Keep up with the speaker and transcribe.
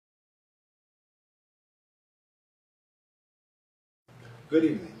Good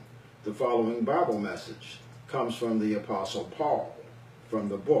evening. The following Bible message comes from the Apostle Paul from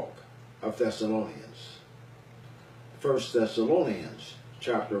the book of Thessalonians. 1 Thessalonians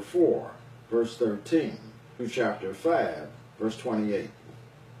chapter 4, verse 13 through chapter 5, verse 28.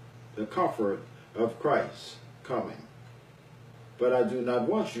 The comfort of Christ coming. But I do not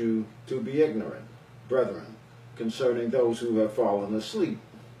want you to be ignorant, brethren, concerning those who have fallen asleep,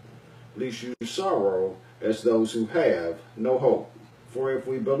 lest you sorrow as those who have no hope. For if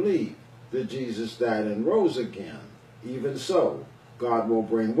we believe that Jesus died and rose again, even so God will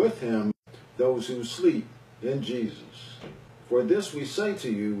bring with him those who sleep in Jesus. For this we say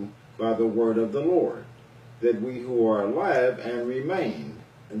to you by the word of the Lord, that we who are alive and remain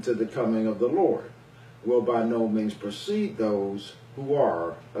until the coming of the Lord will by no means precede those who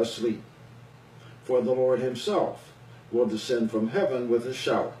are asleep. For the Lord himself will descend from heaven with a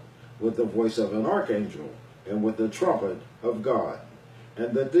shout, with the voice of an archangel, and with the trumpet of God.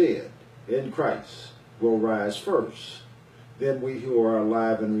 And the dead in Christ will rise first. Then we who are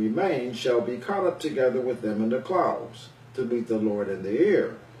alive and remain shall be caught up together with them in the clouds to meet the Lord in the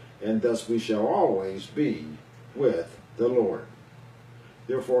air, and thus we shall always be with the Lord.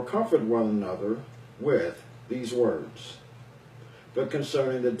 Therefore comfort one another with these words. But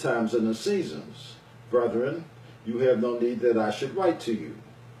concerning the times and the seasons, brethren, you have no need that I should write to you,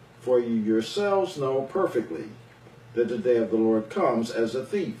 for you yourselves know perfectly that the day of the Lord comes as a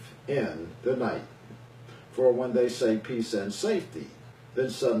thief in the night. For when they say peace and safety, then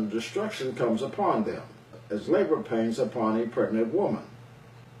sudden destruction comes upon them, as labor pains upon a pregnant woman,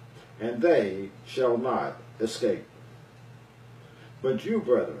 and they shall not escape. But you,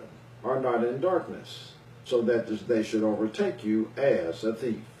 brethren, are not in darkness, so that this day should overtake you as a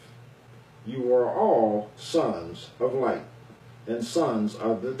thief. You are all sons of light, and sons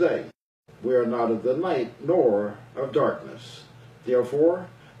of the day. We are not of the night, nor of darkness. Therefore,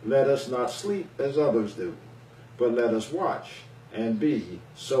 let us not sleep as others do, but let us watch and be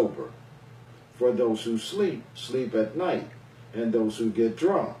sober. For those who sleep, sleep at night, and those who get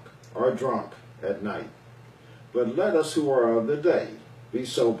drunk are drunk at night. But let us who are of the day be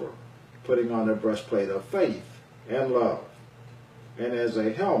sober, putting on a breastplate of faith and love, and as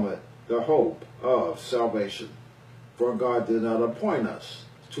a helmet the hope of salvation. For God did not appoint us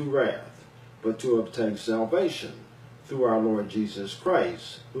to wrath, but to obtain salvation through our Lord Jesus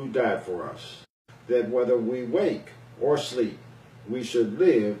Christ, who died for us, that whether we wake or sleep, we should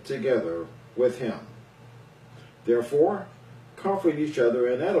live together with him. Therefore, comfort each other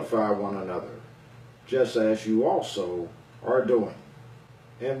and edify one another, just as you also are doing.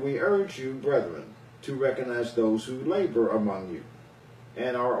 And we urge you, brethren, to recognize those who labor among you,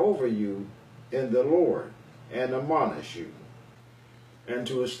 and are over you in the Lord, and admonish you, and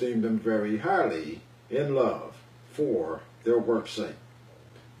to esteem them very highly in love for their work's sake.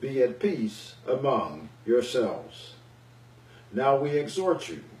 Be at peace among yourselves. Now we exhort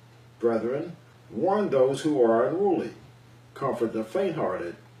you, brethren, warn those who are unruly, comfort the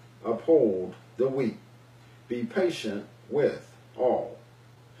faint-hearted, uphold the weak, be patient with all.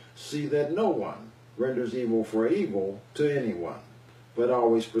 See that no one renders evil for evil to anyone, but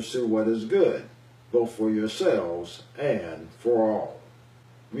always pursue what is good, both for yourselves and for all.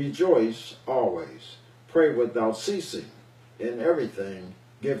 Rejoice always, pray without ceasing, in everything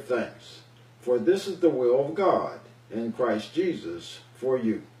give thanks, for this is the will of God in Christ Jesus for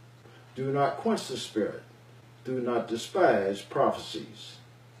you. Do not quench the spirit, do not despise prophecies.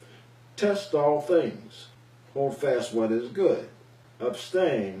 Test all things, hold fast what is good,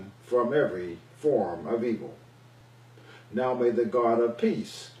 abstain from every form of evil. Now may the God of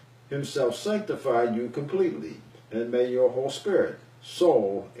peace himself sanctify you completely, and may your whole spirit,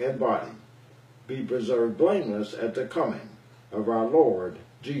 soul, and body be preserved blameless at the coming of our Lord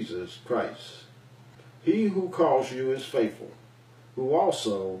Jesus Christ. He who calls you is faithful, who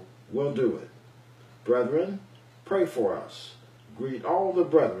also will do it. Brethren, pray for us. Greet all the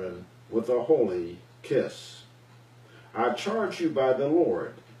brethren with a holy kiss. I charge you by the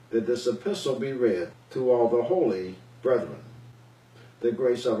Lord that this epistle be read to all the holy brethren. The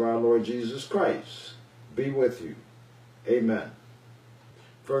grace of our Lord Jesus Christ be with you. Amen.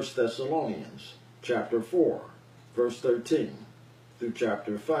 1 Thessalonians chapter 4, verse 13 through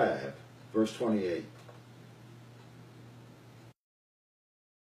chapter 5, verse 28.